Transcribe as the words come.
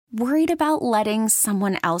Worried about letting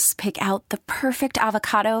someone else pick out the perfect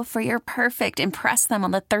avocado for your perfect impress them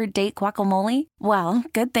on the third date guacamole? Well,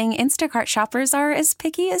 good thing Instacart shoppers are as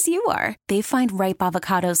picky as you are. They find ripe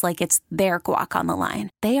avocados like it's their guac on the line.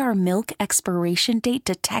 They are milk expiration date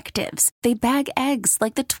detectives. They bag eggs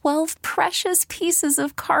like the 12 precious pieces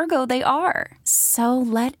of cargo they are. So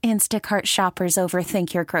let Instacart shoppers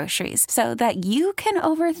overthink your groceries so that you can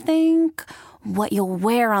overthink what you'll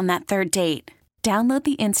wear on that third date. Download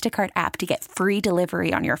the Instacart app to get free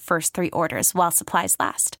delivery on your first 3 orders while supplies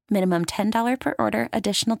last. Minimum $10 per order.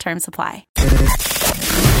 Additional terms apply.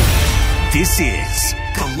 This is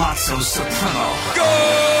Palazzo Supremo. Go!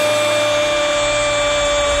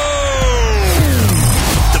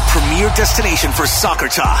 The premier destination for soccer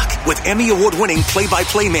talk with Emmy Award-winning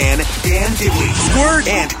play-by-play man Dan Dibley. Squirt!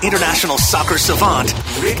 And international soccer savant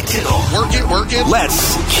Rick Tittle. Work it.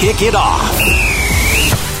 Let's kick it off.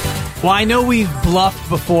 Well, I know we've bluffed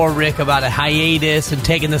before, Rick, about a hiatus and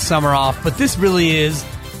taking the summer off, but this really is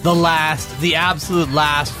the absolute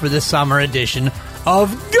last for this summer edition of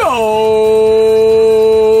Go!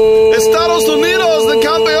 Estados Unidos, the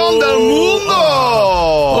campeón del mundo!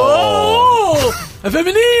 Oh!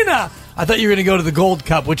 Femenina! I thought you were going to go to the Gold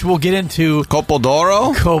Cup, which we'll get into. Copa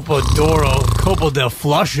d'Oro, Copa del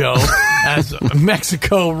Flusho, as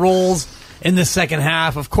Mexico rolls in the second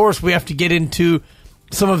half. Of course, we have to get into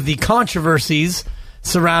some of the controversies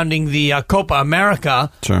surrounding the Copa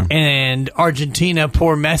America. Sure. And Argentina,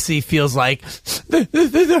 poor Messi, feels like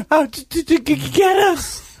they're out to get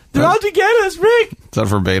us. They're out to get us, Rick. Is that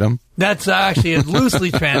verbatim? That's actually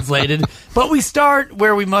loosely translated. But we start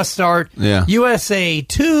where we must start. Yeah. USA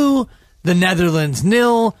 2, the Netherlands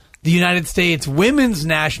 0. The United States women's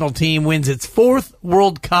national team wins its 4th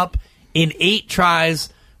World Cup in 8 tries.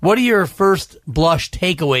 What are your first blush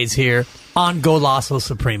takeaways here on Golazo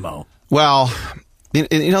Supremo? Well,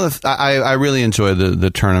 I really enjoyed the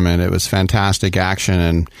tournament. It was fantastic action,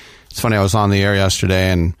 and it's funny, I was on the air yesterday,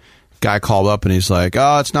 and a guy called up, and he's like,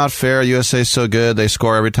 oh, it's not fair. USA's so good. They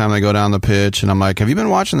score every time they go down the pitch. And I'm like, have you been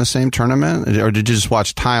watching the same tournament, or did you just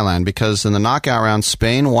watch Thailand? Because in the knockout round,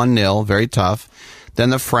 Spain 1-0, very tough. Then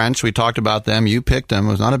the French, we talked about them. You picked them.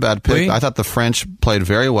 It was not a bad pick. Oui. I thought the French played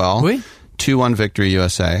very well. Oui. 2-1 victory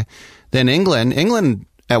USA. Then England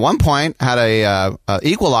at one point had a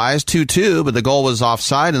equalized 2-2, but the goal was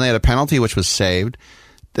offside and they had a penalty which was saved.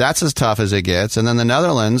 That's as tough as it gets. And then the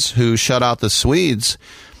Netherlands, who shut out the Swedes,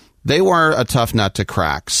 they were a tough nut to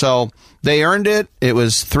crack. So they earned it. It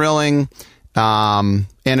was thrilling. And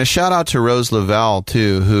a shout out to Rose Lavelle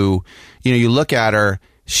too, who, you look at her,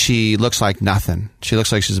 she looks like nothing. She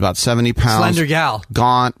looks like she's about 70 pounds. Slender gal.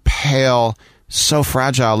 Gaunt, pale, so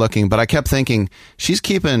fragile looking, but I kept thinking, she's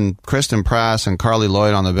keeping Kristen Press and Carly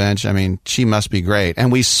Lloyd on the bench. I mean, she must be great. And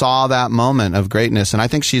we saw that moment of greatness, and I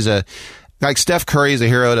think she's like Steph Curry's a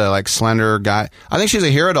hero to like slender guy. I think she's a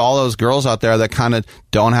hero to all those girls out there that kind of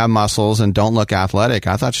don't have muscles and don't look athletic.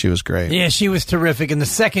 I thought she was great. Yeah, she was terrific, and the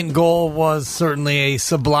second goal was certainly a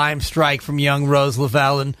sublime strike from young Rose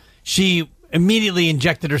Lavelle, and she immediately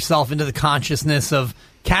injected herself into the consciousness of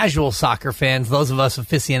casual soccer fans, those of us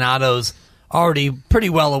aficionados already pretty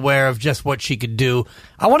well aware of just what she could do.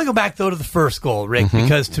 I want to go back, though, to the first goal, Rick,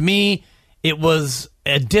 because to me, it was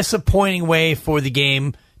a disappointing way for the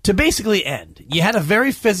game to basically end. You had a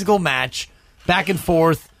very physical match, back and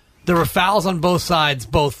forth. There were fouls on both sides,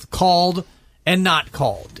 both called and not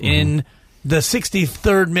called. In the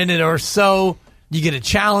 63rd minute or so, you get a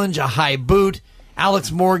challenge, a high boot.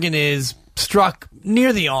 Alex Morgan is struck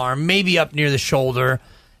near the arm, maybe up near the shoulder.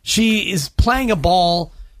 She is playing a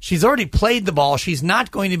ball. She's already played the ball. She's not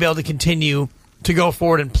going to be able to continue to go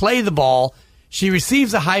forward and play the ball. She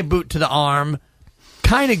receives a high boot to the arm,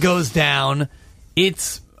 kind of goes down.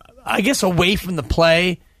 It's, I guess, away from the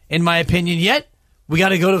play, in my opinion. Yet, we got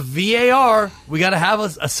to go to VAR. We got to have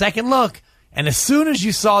a second look. And as soon as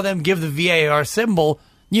you saw them give the VAR symbol,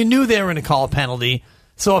 you knew they were going to call a penalty.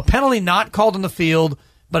 So a penalty not called on the field,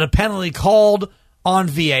 but a penalty called on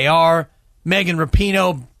VAR. Megan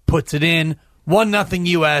Rapinoe puts it in. 1-0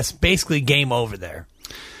 U.S., basically game over there.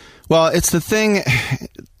 Well, it's the thing.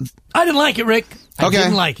 I didn't like it, Rick. I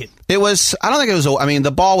didn't like it. It was, I don't think it was, I mean,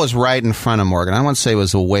 the ball was right in front of Morgan. I don't want to say it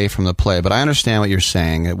was away from the play, but I understand what you're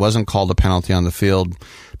saying. It wasn't called a penalty on the field,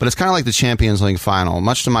 but it's kind of like the Champions League final.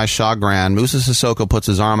 Much to my chagrin, Moussa Sissoko puts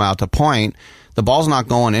his arm out to point. The ball's not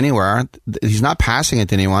going anywhere. He's not passing it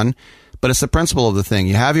to anyone, but it's the principle of the thing.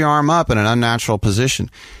 You have your arm up in an unnatural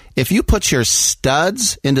position. If you put your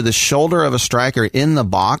studs into the shoulder of a striker in the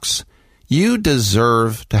box, you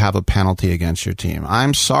deserve to have a penalty against your team.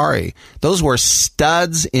 I'm sorry. Those were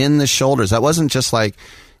studs in the shoulders. That wasn't just like,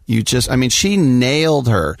 she nailed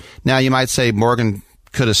her. Now, you might say Morgan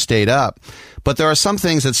could have stayed up, but there are some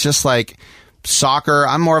things that's just like soccer.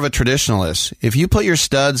 I'm more of a traditionalist. If you put your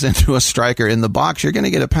studs into a striker in the box, you're going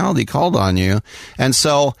to get a penalty called on you. And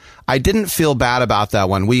so I didn't feel bad about that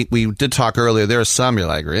one. We did talk earlier. There are some you're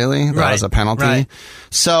like, really? That was a penalty? Right.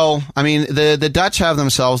 So, I mean, the Dutch have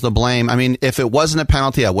themselves to blame. I mean, if it wasn't a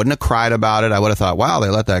penalty, I wouldn't have cried about it. I would have thought, wow, they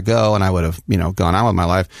let that go, and I would have, gone on with my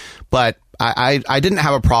life. But I didn't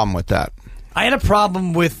have a problem with that. I had a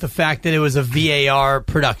problem with the fact that it was a VAR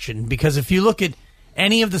production, because if you look at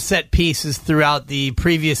any of the set pieces throughout the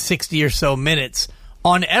previous 60 or so minutes,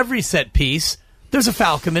 on every set piece, there's a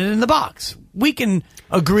foul committed in the box. We can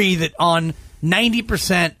agree that on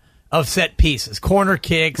 90% of set pieces, corner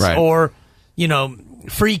kicks or,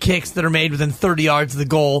 free kicks that are made within 30 yards of the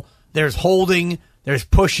goal, there's holding, there's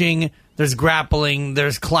pushing, there's grappling,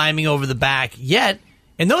 there's climbing over the back. Yet,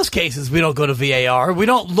 in those cases, we don't go to VAR. We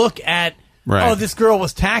don't look at, this girl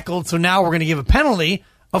was tackled, so now we're going to give a penalty.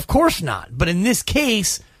 Of course not. But in this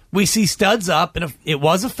case, we see studs up, and it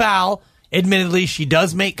was a foul. Admittedly, she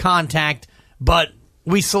does make contact, but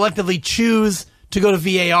we selectively choose to go to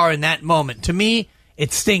VAR in that moment. To me,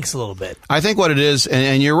 it stinks a little bit. I think what it is,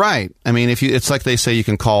 and you're right. I mean, it's like they say you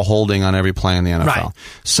can call holding on every play in the NFL. Right.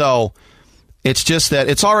 So it's just that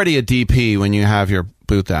it's already a DP when you have your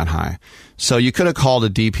boot that high. So you could have called a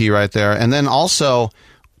DP right there, and then also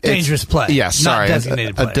dangerous play. Yes, sorry, not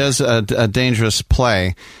designated play. A dangerous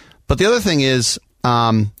play. But the other thing is,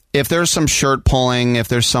 if there's some shirt pulling, if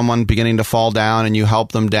there's someone beginning to fall down and you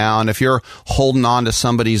help them down, if you're holding on to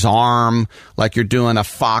somebody's arm like you're doing a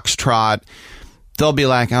foxtrot, they'll be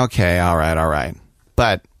like, okay, all right.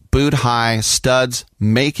 But boot high, studs,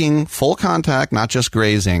 making full contact, not just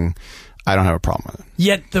grazing, I don't have a problem with it.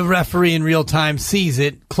 Yet the referee in real time sees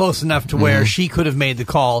it close enough to where she could have made the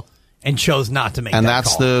call and chose not to make that call. And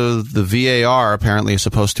that's the VAR apparently is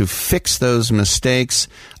supposed to fix those mistakes.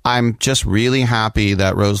 I'm just really happy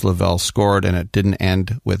that Rose Lavelle scored and it didn't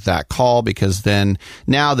end with that call, because then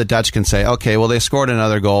now the Dutch can say, okay, well, they scored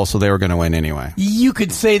another goal, so they were going to win anyway. You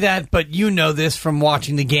could say that, but you know this from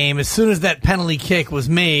watching the game. As soon as that penalty kick was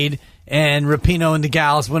made and Rapinoe and the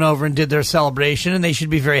gals went over and did their celebration, and they should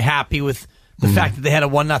be very happy with the fact that they had a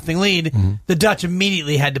 1-0 lead, the Dutch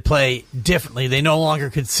immediately had to play differently. They no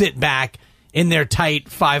longer could sit back in their tight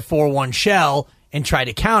 5-4-1 shell and try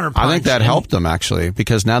to counterpunch. I think that helped them, actually,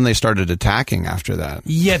 because now they started attacking after that.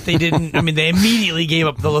 Yet they didn't. I mean, they immediately gave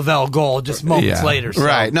up the Lavelle goal just moments later. So.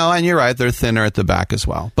 Right. No, and you're right. They're thinner at the back as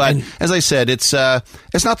well. But as I said, it's not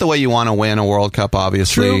the way you want to win a World Cup,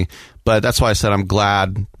 obviously. True. But that's why I said I'm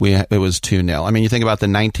glad it was 2-0. I mean, you think about the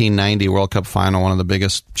 1990 World Cup final, one of the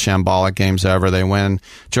biggest shambolic games ever. They win.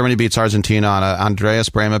 Germany beats Argentina on an Andreas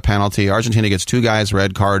Brehme penalty. Argentina gets 2 guys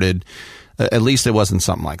red carded. At least it wasn't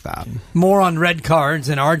something like that. More on red cards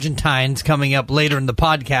and Argentines coming up later in the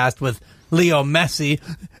podcast with Leo Messi.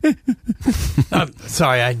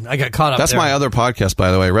 Sorry, I got caught up That's there. my other podcast, by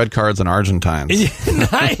the way, Red Cards and Argentines.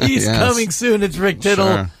 Nice. Yes. Coming soon. It's Rick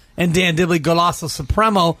Tittle and Dan Dibley, Golasso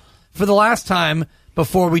Supremo. For the last time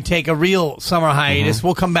before we take a real summer hiatus,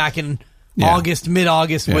 we'll come back in August,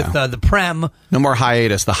 mid-August with the Prem. No more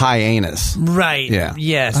hiatus, the high-anus. Right. Yeah.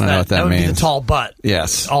 Yes. I don't know what that would means. be the tall butt.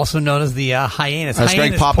 Yes. Also known as the hyanus. As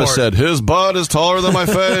Greg Papa said, his butt is taller than my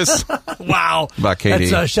face. Wow. About Katie.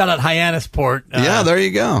 That's shout out Hyannisport. Yeah, there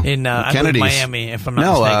you go. In Miami, if I'm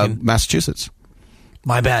not mistaken. Massachusetts.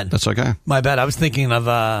 My bad. That's okay. My bad. I was thinking of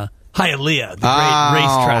Hialeah, the great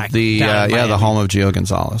racetrack. The home of Gio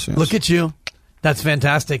Gonzalez. Yes. Look at you. That's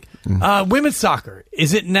fantastic. Women's soccer,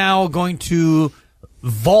 is it now going to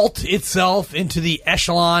vault itself into the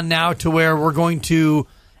echelon now to where we're going to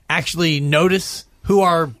actually notice who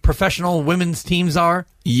our professional women's teams are?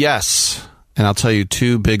 Yes. And I'll tell you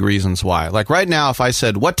 2 big reasons why. Like right now, if I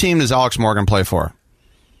said, what team does Alex Morgan play for?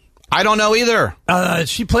 I don't know either.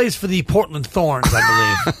 She plays for the Portland Thorns,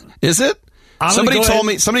 I believe. Is it? Somebody told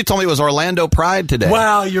me it was Orlando Pride today.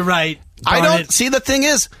 Wow, you're right. See, the thing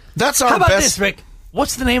is, that's our best. How about this, Rick?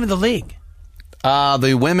 What's the name of the league?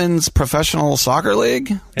 The Women's Professional Soccer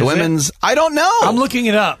League? I don't know. I'm looking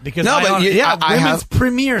it up because Women's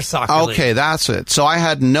Premier Soccer League. Okay, that's it. So I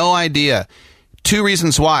had no idea. 2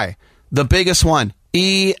 reasons why. The biggest one,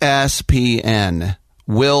 ESPN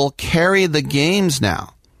will carry the games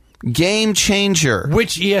now. Game changer.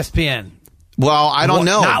 Which ESPN? Well, I don't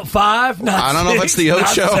know. Not 5, not I don't 6, know if it's the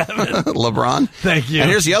Ocho. 7. LeBron. Thank you. And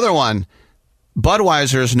here's the other one.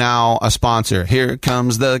 Budweiser is now a sponsor. Here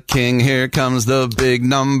comes the king. Here comes the big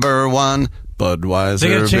number 1. Budweiser. They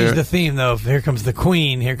got to change the theme, though. Here comes the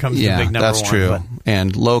queen. Here comes the big number 1. Yeah, that's true. But.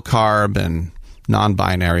 And low carb and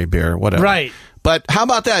non-binary beer, whatever. Right. But how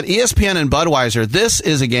about that? ESPN and Budweiser, this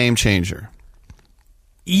is a game changer.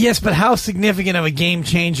 Yes, but how significant of a game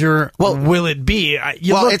changer will it be?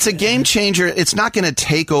 It's a game changer. It's not going to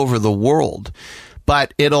take over the world,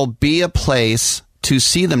 but it'll be a place to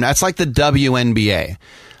see them. That's like the WNBA.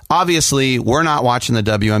 Obviously, we're not watching the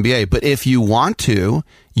WNBA, but if you want to,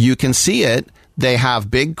 you can see it. They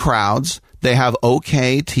have big crowds. They have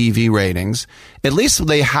okay TV ratings. At least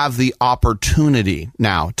they have the opportunity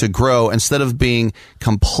now to grow instead of being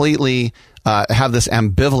completely have this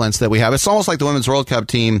ambivalence that we have. It's almost like the Women's World Cup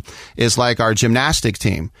team is like our gymnastic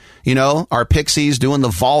team. You know, our pixies doing the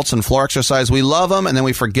vaults and floor exercise. We love them, and then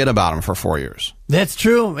we forget about them for 4 years. That's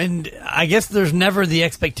true. And I guess there's never the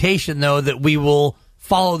expectation, though, that we will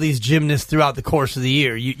follow these gymnasts throughout the course of the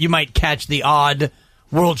year. You might catch the odd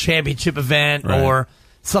World Championship event or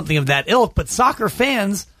something of that ilk, but soccer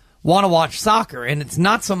fans want to watch soccer, and it's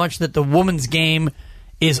not so much that the women's game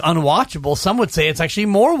is unwatchable. Some would say it's actually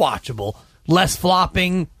more watchable. Less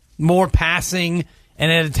flopping, more passing,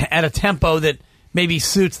 and at a tempo that maybe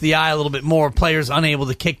suits the eye a little bit more. Players unable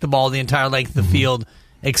to kick the ball the entire length of the field,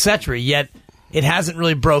 etc. Yet it hasn't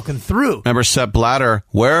really broken through. Remember Sepp Blatter,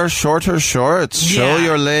 wear shorter shorts, show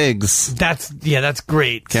your legs. That's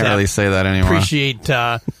great. Can't really say that anymore. Appreciate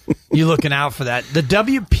you looking out for that. The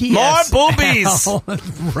WPS. More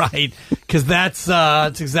boobies! Right, because that's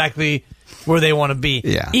exactly where they want to be.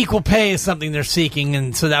 Yeah. Equal pay is something they're seeking,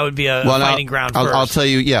 and so that would be a fighting ground first. I'll tell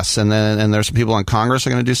you, yes, and there's some people in Congress are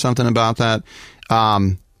going to do something about that.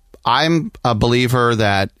 I'm a believer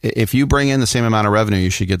that if you bring in the same amount of revenue,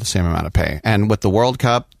 you should get the same amount of pay. And with the World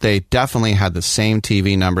Cup, they definitely had the same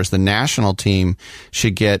TV numbers. The national team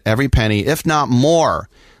should get every penny, if not more,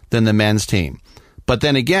 than the men's team. But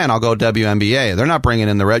then again, I'll go WNBA. They're not bringing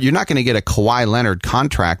in the revenue. You're not going to get a Kawhi Leonard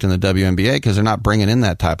contract in the WNBA because they're not bringing in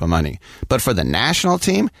that type of money. But for the national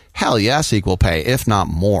team, hell yes, equal pay, if not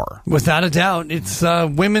more. Without a doubt. It's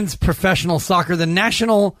women's professional soccer, the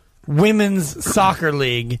National Women's Soccer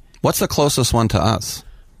League. What's the closest one to us?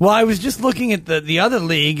 Well, I was just looking at the other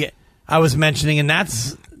league I was mentioning, and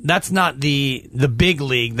that's not the big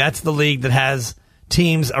league. That's the league that has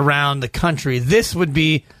teams around the country. This would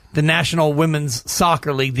be the National Women's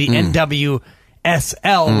Soccer League, the NWSL,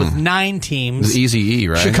 with 9 teams. The Easy E,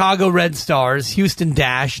 right? Chicago Red Stars, Houston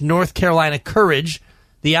Dash, North Carolina Courage,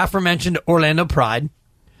 the aforementioned Orlando Pride,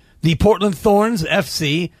 the Portland Thorns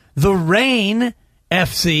FC, the Reign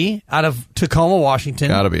FC out of Tacoma, Washington.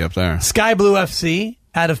 Got to be up there. Sky Blue FC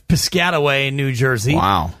out of Piscataway, New Jersey.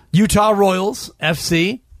 Wow. Utah Royals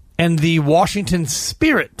FC, and the Washington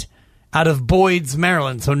Spirit out of Boyd's,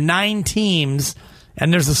 Maryland. So 9 teams,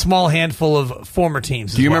 and there's a small handful of former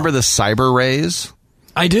teams. Do you remember the Cyber Rays?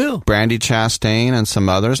 I do. Brandy Chastain and some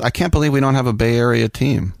others. I can't believe we don't have a Bay Area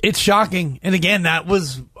team. It's shocking. And again, that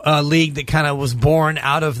was a league that kind of was born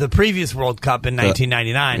out of the previous World Cup in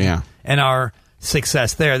 1999 and our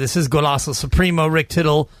success there. This is Golasso Supremo, Rick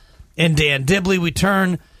Tittle, and Dan Dibley. We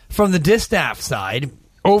turn from the distaff side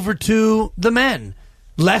over to the men.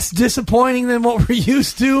 Less disappointing than what we're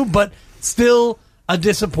used to, but still a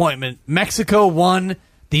disappointment. Mexico won,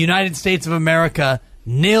 the United States of America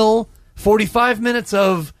 0. 45 minutes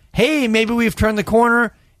of, hey, maybe we've turned the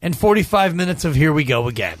corner, and 45 minutes of here we go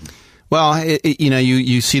again. Well,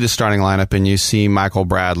 you see the starting lineup, and you see Michael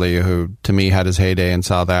Bradley, who to me had his heyday in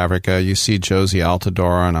South Africa. You see Josie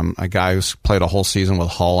Altidore, and a guy who's played a whole season with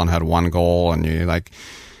Hull and had 1 goal, and you're like,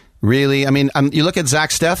 really? I mean, you look at Zach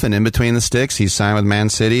Steffen in between the sticks. He's signed with Man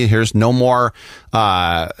City. Here's no more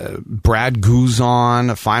Brad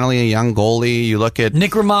Guzan, finally a young goalie. You look at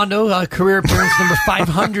Nick Rimando, career appearance number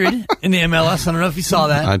 500 in the MLS. I don't know if you saw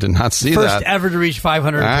that. I did not see First that. First ever to reach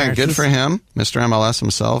 500 appearances. Good for him, Mr. MLS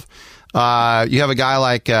himself. You have a guy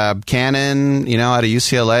like Cannon, out of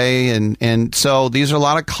UCLA, and so these are a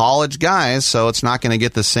lot of college guys, so it's not going to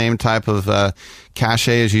get the same type of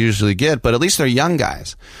cachet as you usually get, but at least they're young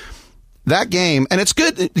guys. That game, and it's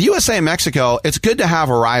good, USA and Mexico, it's good to have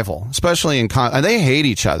a rival, especially they hate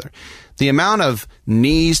each other. The amount of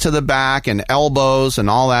knees to the back and elbows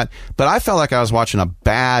and all that, but I felt like I was watching a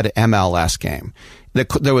bad MLS game.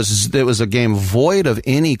 There was a game void of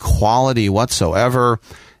any quality whatsoever.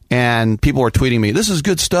 And people were tweeting me, this is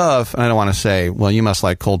good stuff. And I don't want to say, well, you must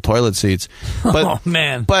like cold toilet seats. But, oh,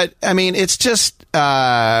 man. But, I mean, it's just,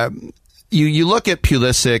 you look at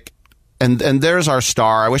Pulisic, and there's our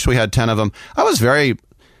star. I wish we had 10 of them. I was very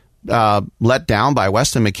let down by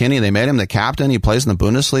Weston McKennie. They made him the captain. He plays in the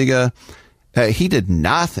Bundesliga. He did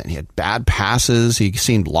nothing. He had bad passes. He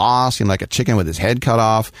seemed lost, seemed like a chicken with his head cut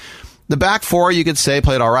off. The back four, you could say,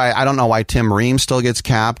 played all right. I don't know why Tim Ream still gets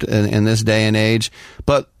capped in this day and age.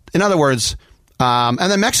 But in other words, And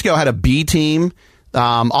then Mexico had a B team.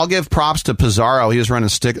 I'll give props to Pizarro. He was running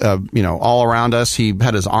all around us. He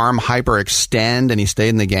had his arm hyperextend and he stayed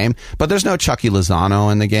in the game. But there's no Chucky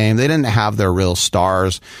Lozano in the game. They didn't have their real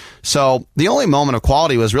stars. So the only moment of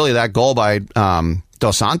quality was really that goal by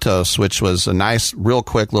Dos Santos, which was a nice, real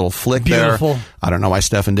quick little flick. Beautiful. There. I don't know why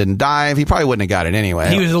Stefan didn't dive. He probably wouldn't have got it anyway.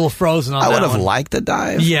 He was a little frozen on that I would have one. liked a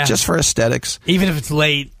dive, just for aesthetics. Even if it's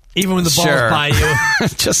late, even when the ball's by you.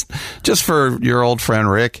 just for your old friend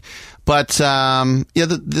Rick. But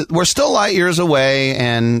we're still light years away,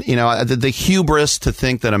 and the hubris to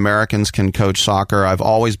think that Americans can coach soccer. I've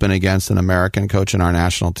always been against an American coaching our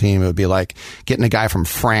national team. It would be like getting a guy from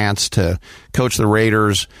France to coach the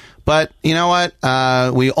Raiders. But you know what?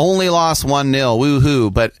 We only lost 1-0.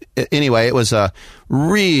 Woohoo! But anyway, it was a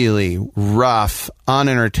really rough,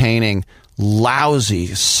 unentertaining, lousy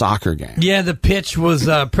soccer game. Yeah, the pitch was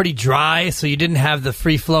pretty dry, so you didn't have the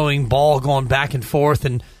free-flowing ball going back and forth.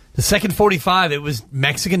 And the second 45, it was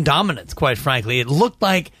Mexican dominance, quite frankly. It looked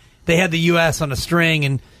like they had the U.S. on a string,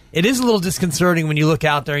 and it is a little disconcerting when you look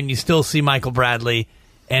out there and you still see Michael Bradley,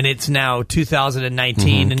 and it's now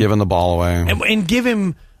 2019. And giving the ball away. And give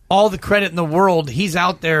him all the credit in the world. He's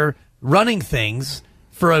out there running things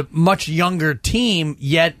for a much younger team,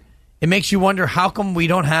 yet it makes you wonder, how come we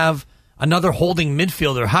don't have another holding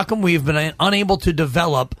midfielder? How come we've been unable to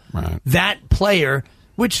develop that player,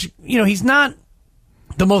 which, he's not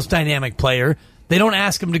the most dynamic player. They don't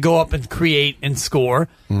ask him to go up and create and score.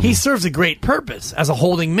 He serves a great purpose as a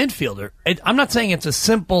holding midfielder. I'm not saying it's a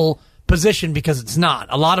simple position, because it's not.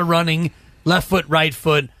 A lot of running, left foot, right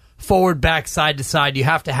foot, forward, back, side to side. You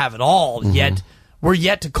have to have it all, yet we're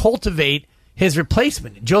yet to cultivate his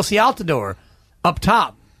replacement. Josie Altidore up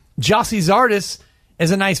top. Jossie Zardes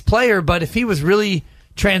is a nice player, but if he was really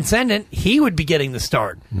transcendent, he would be getting the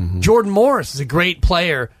start. Jordan Morris is a great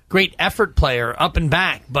player, great effort player, up and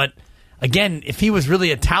back. But again, if he was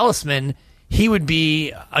really a talisman, he would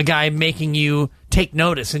be a guy making you take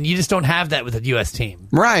notice, and you just don't have that with a U.S. team.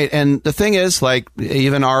 Right, and the thing is, like,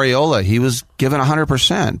 even Areola, he was given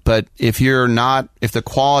 100%, but if the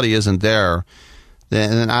quality isn't there,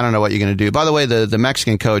 then I don't know what you're going to do. By the way, the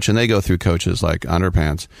Mexican coach, and they go through coaches like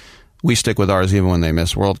underpants, we stick with ours even when they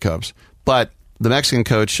miss World Cups, but the Mexican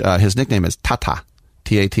coach, his nickname is Tata,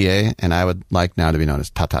 T-A-T-A, and I would like now to be known as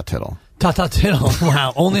Tata Tittle. Tata Tittle,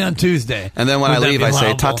 wow, only on Tuesday. And then when I leave, I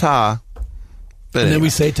say Tata. And then we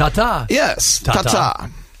say ta-ta. Yes, ta-ta.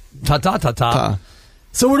 Ta-ta, ta-ta.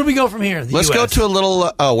 So where do we go from here? Let's go to a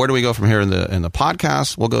little... where do we go from here in the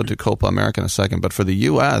podcast? We'll go to Copa America in a second. But for the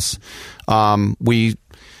U.S.,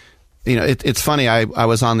 it's funny. I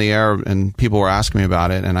was on the air and people were asking me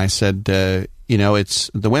about it. And I said,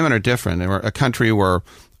 it's the women are different. We're a country where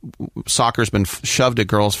soccer's been shoved at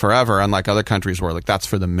girls forever, unlike other countries where, like, that's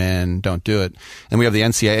for the men, don't do it. And we have the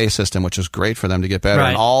NCAA system, which is great for them to get better. Right.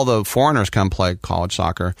 And all the foreigners come play college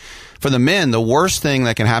soccer. For the men, the worst thing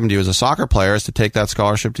that can happen to you as a soccer player is to take that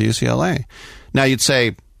scholarship to UCLA. Now, you'd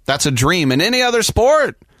say, that's a dream in any other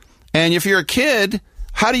sport. And if you're a kid,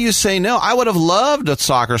 how do you say no? I would have loved a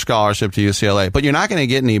soccer scholarship to UCLA, but you're not going to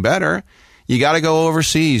get any better. You got to go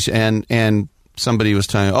overseas. And somebody was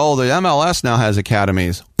telling you, the MLS now has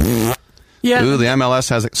academies. Yeah. Ooh, the MLS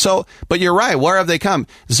has it. So, but you're right. Where have they come?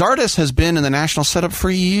 Zardes has been in the national setup for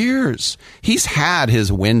years. He's had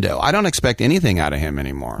his window. I don't expect anything out of him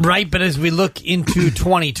anymore. Right, but as we look into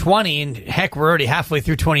 2020, and heck, we're already halfway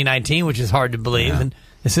through 2019, which is hard to believe. Yeah. And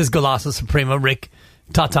this is Golasso Suprema, Rick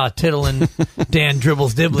Tata Tittle, and Dan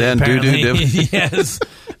Dribbles Dibley. Dan apparently. Doo-Doo Yes,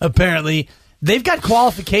 apparently. They've got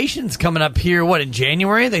qualifications coming up here, in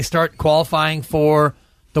January? They start qualifying for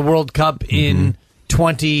the World Cup in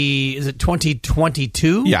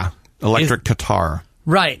 2022? Yeah, Qatar.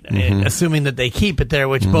 Right, assuming that they keep it there,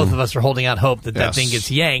 which both of us are holding out hope that thing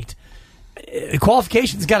gets yanked.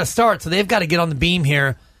 Qualifications got to start, so they've got to get on the beam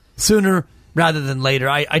here sooner rather than later.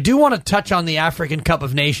 I do want to touch on the African Cup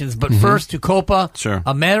of Nations, but first to Copa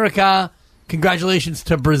America. Congratulations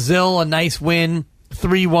to Brazil, a nice win,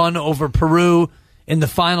 3-1 over Peru in the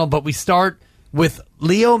final. But we start with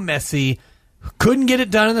Leo Messi. Couldn't get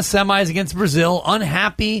it done in the semis against Brazil.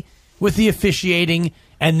 Unhappy with the officiating.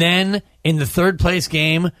 And then in the third place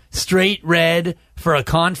game, straight red for a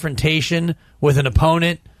confrontation with an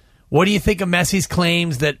opponent. What do you think of Messi's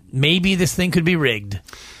claims that maybe this thing could be rigged?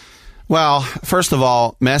 Well, first of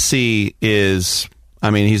all, Messi is,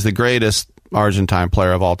 he's the greatest Argentine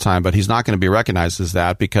player of all time, but he's not going to be recognized as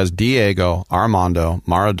that because Diego Armando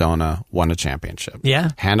Maradona won a championship. Yeah.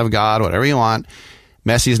 Hand of God, whatever you want.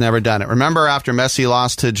 Messi's never done it. Remember after Messi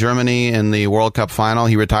lost to Germany in the World Cup final,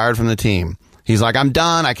 he retired from the team. He's like, I'm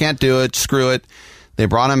done. I can't do it. Screw it. They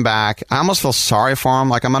brought him back. I almost feel sorry for him.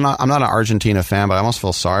 Like, I'm not an Argentina fan, but I almost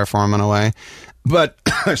feel sorry for him in a way. But,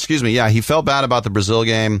 excuse me, yeah, he felt bad about the Brazil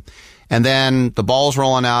game. And then the ball's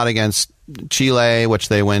rolling out against Chile, which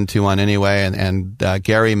they win 2-1 anyway, and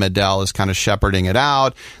Gary Medel is kind of shepherding it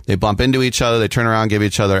out. They bump into each other. They turn around, give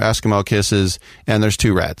each other Eskimo kisses, and there's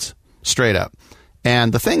 2 reds, straight up.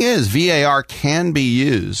 And the thing is, VAR can be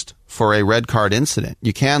used for a red card incident.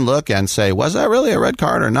 You can look and say, was that really a red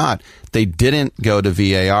card or not? They didn't go to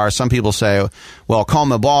VAR. Some people say, well,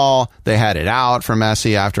 CONMEBOL, they had it out for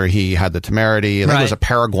Messi after he had the temerity. I think it was a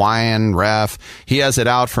Paraguayan ref. He has it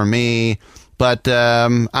out for me. But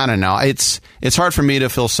I don't know. It's hard for me to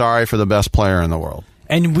feel sorry for the best player in the world.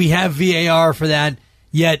 And we have VAR for that,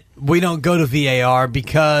 yet we don't go to VAR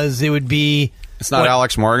because it would be... It's not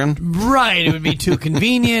Alex Morgan? Right. It would be too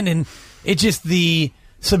convenient. And it's just the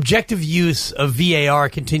subjective use of VAR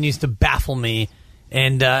continues to baffle me,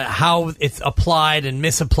 and how it's applied and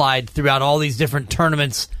misapplied throughout all these different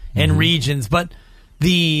tournaments and regions. But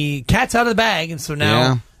the cat's out of the bag, and so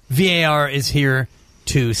now VAR is here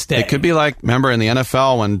to stay. It could be like, remember in the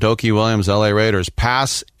NFL when Doki Williams, LA Raiders,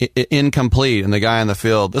 pass incomplete, and the guy in the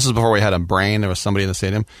field, this is before we had a brain, there was somebody in the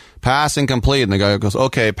stadium, pass incomplete, and the guy goes,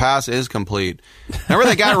 okay, pass is complete. Remember,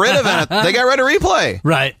 they got rid of it. They got rid of replay.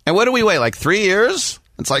 Right. And what do we wait, like 3 years?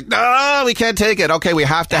 It's like, no, we can't take it. Okay, we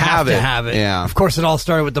have to have it. Yeah. Of course, it all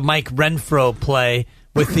started with the Mike Renfro play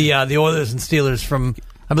with the Oilers and Steelers from,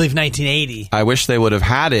 I believe, 1980. I wish they would have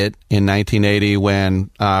had it in 1980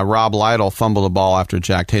 when Rob Lytle fumbled the ball after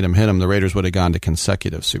Jack Tatum hit him. The Raiders would have gone to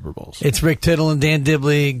consecutive Super Bowls. It's Rick Tittle and Dan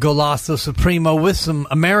Dibley, Golazo Supremo, with some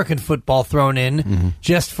American football thrown in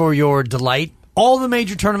just for your delight. All the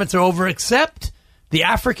major tournaments are over except the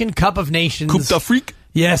African Cup of Nations. Coupe d'Afrique.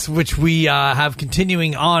 Yes, which we have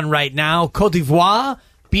continuing on right now. Côte d'Ivoire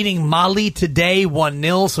beating Mali today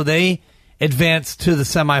 1-0, so they advance to the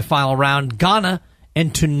semifinal round. Ghana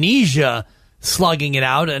and Tunisia slugging it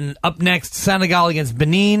out. And up next, Senegal against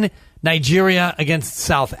Benin, Nigeria against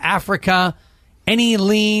South Africa. Any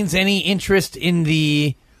leans, any interest in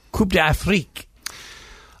the Coupe d'Afrique?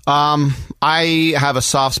 I have a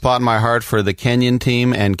soft spot in my heart for the Kenyan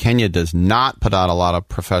team, and Kenya does not put out a lot of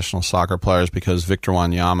professional soccer players because Victor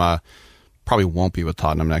Wanyama probably won't be with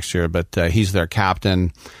Tottenham next year, but he's their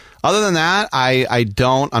captain. Other than that, I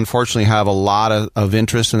don't, unfortunately, have a lot of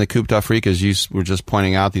interest in the Coupe d'Afrique. As you were just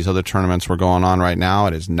pointing out, these other tournaments were going on right now.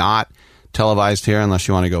 It is not televised here unless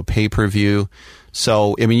you want to go pay-per-view.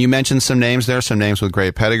 So, I mean, you mentioned some names there, some names with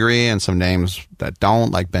great pedigree and some names that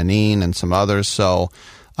don't, like Benin and some others. So,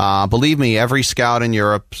 believe me, every scout in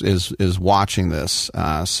Europe is watching this.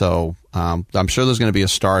 So I'm sure there's going to be a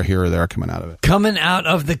star here or there coming out of it. Coming out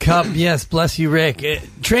of the Cup, yes, bless you, Rick.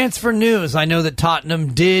 Transfer news. I know that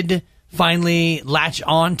Tottenham did finally latch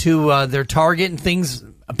on to their target, and things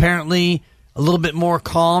apparently a little bit more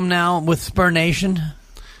calm now with Spur Nation.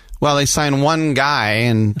 Well, they signed one guy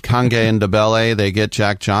in Kange and Debele. They get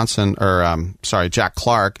Jack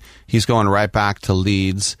Clark. He's going right back to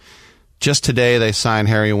Leeds. Just today, they signed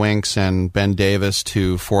Harry Winks and Ben Davis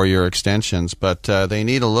to 4-year extensions, but they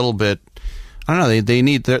need a little bit. I don't know. They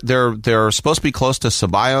need. They're supposed to be close to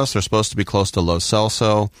Ceballos. They're supposed to be close to Lo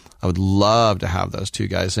Celso. I would love to have those two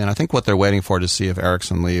guys in. I think what they're waiting for to see if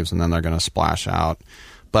Eriksen leaves, and then they're going to splash out.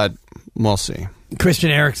 But we'll see.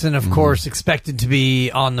 Christian Eriksen, of course, expected to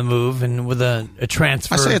be on the move and with a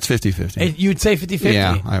transfer. I say it's 50-50. You would say 50-50?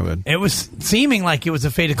 Yeah, I would. It was seeming like it was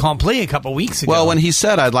a fait accompli a couple weeks ago. Well, when he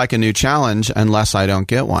said, I'd like a new challenge unless I don't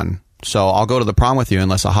get one. So I'll go to the prom with you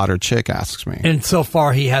unless a hotter chick asks me. And so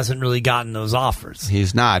far, he hasn't really gotten those offers.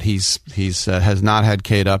 He's not. He's has not had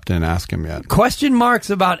Kate Upton ask him yet. Question marks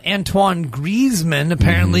about Antoine Griezmann.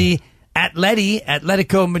 Apparently,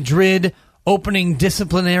 Atletico Madrid opening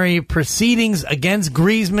disciplinary proceedings against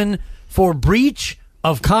Griezmann for breach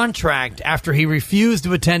of contract after he refused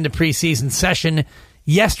to attend a preseason session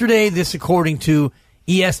yesterday. This according to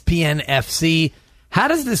ESPN FC. How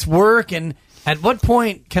does this work, and at what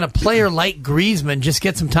point can a player like Griezmann just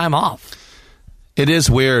get some time off? It is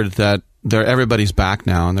weird that everybody's back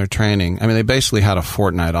now and they're training. I mean, they basically had a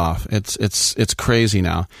fortnight off. It's crazy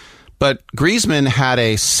now. But Griezmann had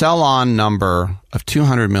a sell-on number of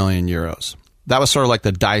 200 million euros. That was sort of like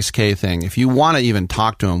the Dice K thing. If you want to even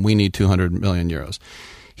talk to him, we need 200 million euros.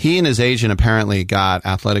 He and his agent apparently got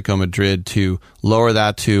Atletico Madrid to lower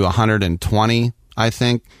that to 120, I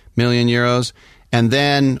think, million euros. And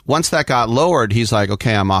then once that got lowered, he's like,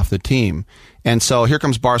 okay, I'm off the team. And so here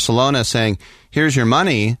comes Barcelona saying, here's your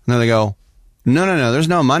money. And then they go, no, there's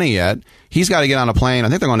no money yet. He's got to get on a plane. I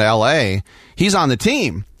think they're going to L.A. He's on the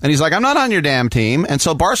team. And he's like, I'm not on your damn team. And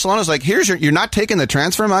so Barcelona's like, you're not taking the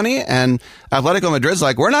transfer money. And Atletico Madrid's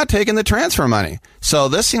like, we're not taking the transfer money. So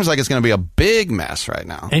this seems like it's going to be a big mess right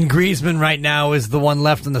now. And Griezmann right now is the one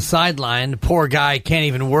left on the sideline. The poor guy can't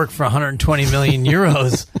even work for 120 million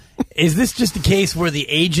euros. Is this just a case where the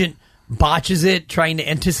agent botches it, trying to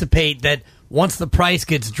anticipate that once the price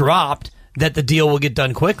gets dropped, that the deal will get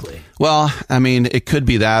done quickly? Well, I mean, it could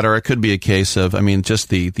be that, or it could be a case of, just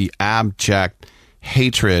the abject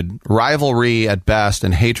hatred, rivalry at best,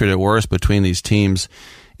 and hatred at worst between these teams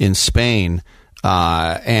in Spain.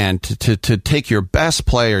 And to take your best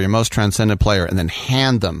player, your most transcendent player, and then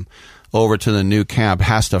hand them over to the new camp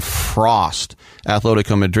has to frost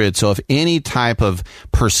Atletico Madrid. So if any type of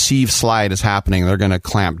perceived slide is happening, they're going to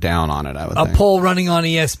clamp down on it, I would think. A poll running on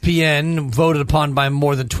ESPN, voted upon by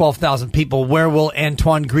more than 12,000 people. Where will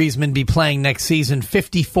Antoine Griezmann be playing next season?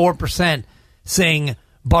 54% saying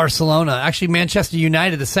Barcelona. Actually, Manchester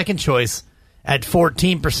United, the second choice, at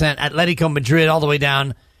 14%. Atletico Madrid all the way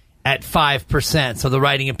down at 5%. So the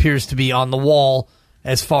writing appears to be on the wall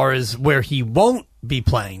as far as where he won't be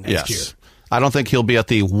playing next year. I don't think he'll be at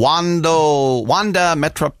the Wanda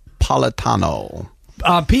Metropolitano.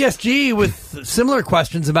 PSG with similar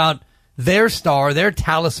questions about their star, their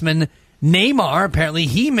talisman, Neymar. Apparently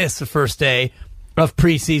he missed the first day of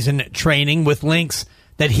preseason training with links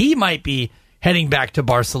that he might be heading back to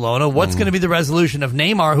Barcelona. What's going to be the resolution of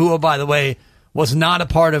Neymar, who, by the way, was not a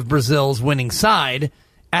part of Brazil's winning side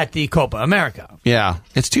at the Copa America? Yeah,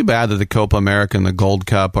 it's too bad that the Copa America and the Gold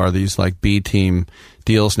Cup are these like B-team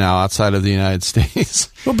deals now outside of the United States.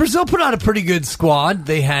 Well, Brazil put out a pretty good squad.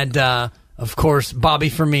 They had, of course, Bobby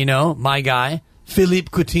Firmino, my guy. Philippe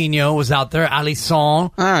Coutinho was out there. Alisson.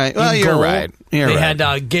 All right. Well, you're right. They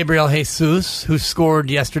had Gabriel Jesus, who scored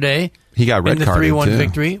yesterday. He got red carded in the 3-1 too.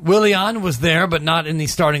 victory. Willian was there, but not in the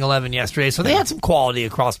starting 11 yesterday. So they had some quality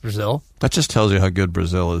across Brazil. That just tells you how good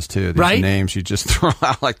Brazil is too. These right? names you just throw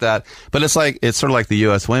out like that. But it's sort of like the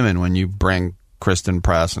U.S. women when you bring Kristen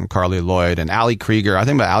Press and Carly Lloyd and Ali Krieger. I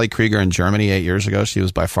think about Ali Krieger in Germany 8 years ago. She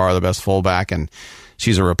was by far the best fullback, and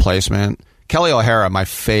she's a replacement. Kelly O'Hara, my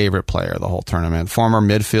favorite player of the whole tournament. Former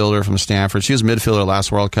midfielder from Stanford. She was midfielder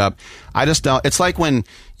last World Cup. I just don't. It's like when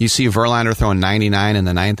you see Verlander throwing 99 in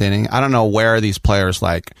the ninth inning. I don't know where these players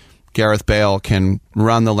like Gareth Bale can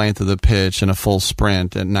run the length of the pitch in a full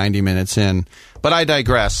sprint at 90 minutes in. But I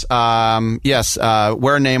digress. Yes,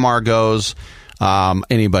 where Neymar goes,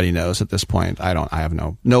 anybody knows at this point. I have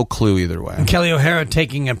no clue either way. And Kelly O'Hara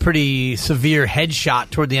taking a pretty severe headshot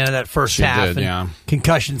toward the end of that first half.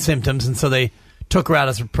 Concussion symptoms, and so they took her out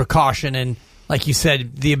as a precaution. And like you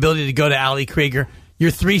said, the ability to go to Ali Krieger. Your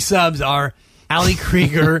three subs are Ali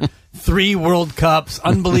Krieger, 3 World Cups,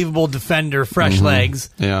 unbelievable defender, fresh legs.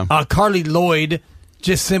 Yeah. Carly Lloyd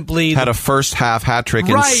just simply had a first half hat trick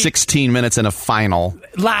in 16 minutes in a final.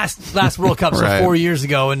 Last World Cup, so 4 years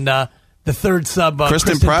ago, and the third sub,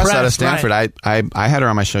 Kristen Press out of Stanford. Right. I had her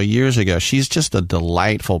on my show years ago. She's just a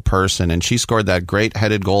delightful person, and she scored that great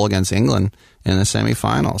headed goal against England in the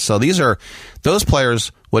semifinal. So those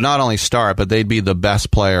players would not only start, but they'd be the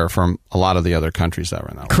best player from a lot of the other countries that were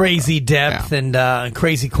in that. Crazy depth and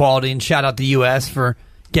crazy quality, and shout out the U.S. for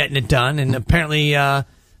getting it done. And apparently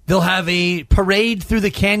they'll have a parade through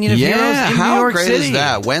the Canyon of Heroes in New York City. How great is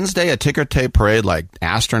that? Wednesday, a ticker tape parade like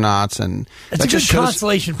astronauts. And it's a good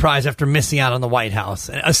consolation prize after missing out on the White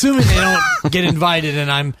House. Assuming they don't get invited,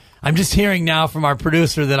 and I'm just hearing now from our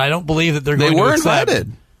producer that I don't believe that they're going to accept. They were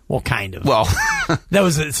invited. Well, kind of. Well, that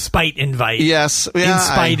was a spite invite. Yes. Yeah,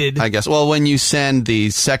 Inspited. I guess. Well, when you send the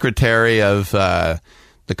secretary of the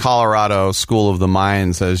Colorado School of the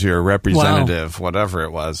Mines as your representative, whatever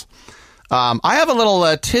it was. I have a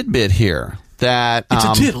little tidbit here that... it's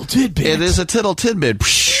a tittle tidbit. It is a tittle tidbit.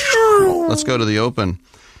 Let's go to the open.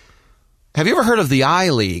 Have you ever heard of the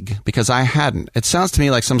I-League? Because I hadn't. It sounds to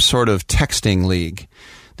me like some sort of texting league.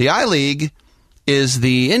 The I-League is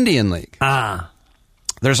the Indian League.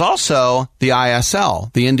 There's also the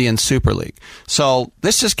ISL, the Indian Super League. So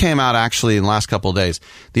this just came out actually in the last couple of days.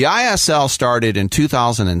 The ISL started in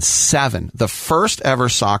 2007, the first ever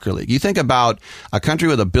soccer league. You think about a country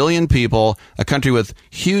with 1 billion people, a country with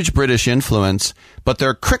huge British influence, but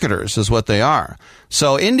they're cricketers is what they are.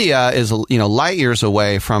 So India is, light years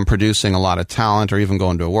away from producing a lot of talent or even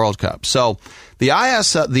going to a World Cup. So the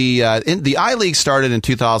ISL, the I-League started in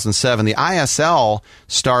 2007. The ISL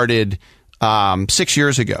started 6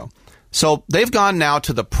 years ago. So they've gone now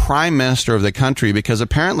to the prime minister of the country because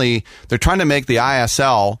apparently they're trying to make the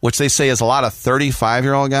ISL, which they say is a lot of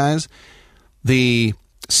 35-year-old guys, the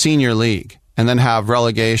senior league. and then have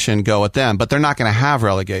relegation go at them, but they're not going to have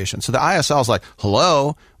relegation. So the ISL is like,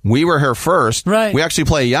 hello, we were here first. Right. We actually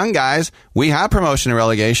play young guys. We have promotion and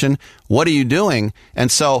relegation. What are you doing?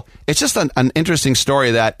 And so it's just an interesting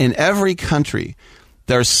story that in every country,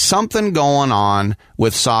 there's something going on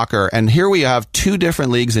with soccer. And here we have 2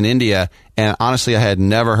 different leagues in India. And honestly, I had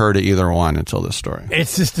never heard of either one until this story.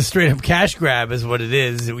 It's just a straight up cash grab is what it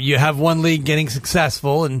is. You have one league getting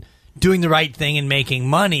successful and doing the right thing and making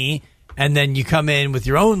money. And then you come in with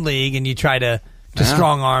your own league and you try to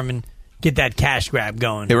strong arm and get that cash grab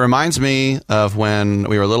going. It reminds me of when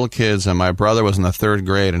we were little kids and my brother was in the 3rd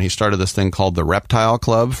grade and he started this thing called the Reptile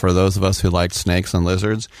Club for those of us who liked snakes and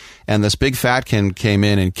lizards. And this big fatkin came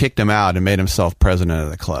in and kicked him out and made himself president of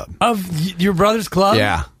the club. Of your brother's club?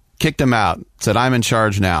 Yeah. Kicked him out. Said, I'm in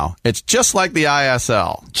charge now. It's just like the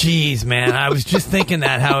ISL. Jeez, man. I was just thinking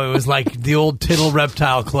that, how it was like the old Tittle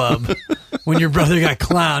Reptile Club when your brother got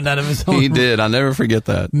clowned out of his own. He did. I'll never forget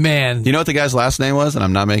that. Man. You know what the guy's last name was? And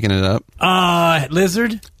I'm not making it up.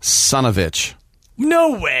 Lizard? Sonovich.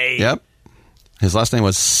 No way. Yep. His last name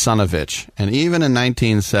was Sonovich. And even in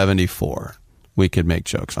 1974, we could make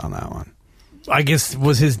jokes on that one. I guess,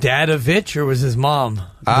 was his dad a Vitch or was his mom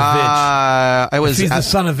the Vitch? If he's the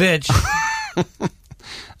son of Vitch.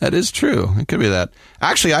 That is true. It could be that.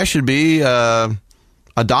 Actually, I should be a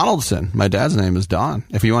Donaldson. My dad's name is Don,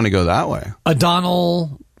 if you want to go that way.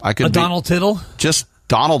 Donald Tittle? Just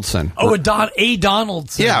Donaldson. Oh, a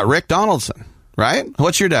Donaldson. Yeah, Rick Donaldson, right?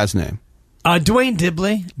 What's your dad's name? Dwayne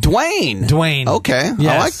Dibley. Dwayne. Okay,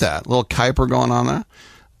 yes. I like that. Little Kuiper going on there.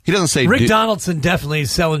 He doesn't say... Rick Donaldson definitely is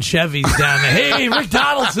selling Chevys down there. Hey, Rick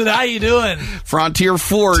Donaldson, how you doing? Frontier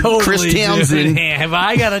Ford, totally, Chris Townsend. Have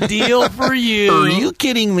I got a deal for you? Are you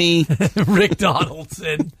kidding me? Rick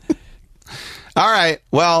Donaldson. All right.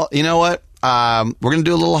 Well, you know what? We're going to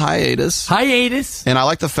do a little hiatus. And I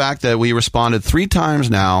like the fact that we responded 3 times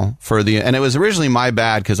now for the... And it was originally my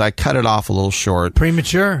bad because I cut it off a little short.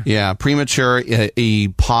 Premature. Yeah, premature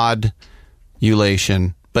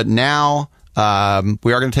podulation. But now... we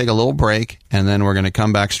are going to take a little break, and then we're going to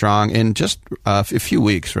come back strong in just a few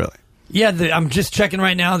weeks, really. Yeah, I'm just checking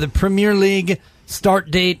right now. The Premier League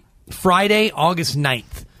start date, Friday, August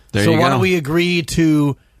 9th. So why don't we agree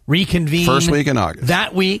to reconvene... First week in August.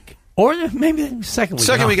 That week, or maybe the second week.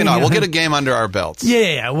 Second week in August. We'll get a game under our belts.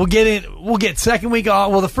 Yeah, we'll get it. We'll get second week.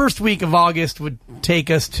 Well, the first week of August would take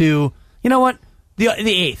us to, you know what? The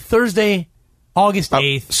 8th, Thursday, August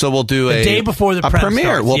 8th. So we'll do the day before the premiere.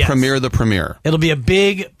 Starts, we'll premiere the premiere. It'll be a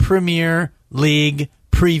big Premier League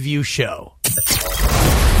preview show.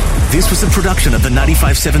 This was a production of the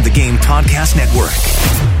 95.7 The Game Podcast Network.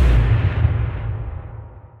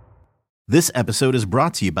 This episode is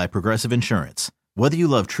brought to you by Progressive Insurance. Whether you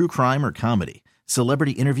love true crime or comedy,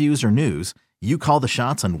 celebrity interviews or news, you call the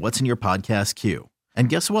shots on what's in your podcast queue. And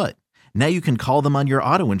guess what? Now you can call them on your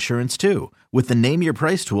auto insurance too with the Name Your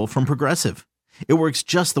Price tool from Progressive. It works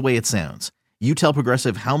just the way it sounds. You tell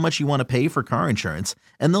Progressive how much you want to pay for car insurance,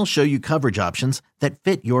 and they'll show you coverage options that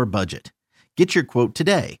fit your budget. Get your quote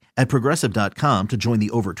today at Progressive.com to join the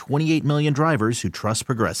over 28 million drivers who trust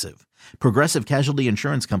Progressive. Progressive Casualty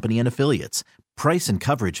Insurance Company and Affiliates. Price and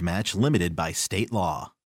coverage match limited by state law.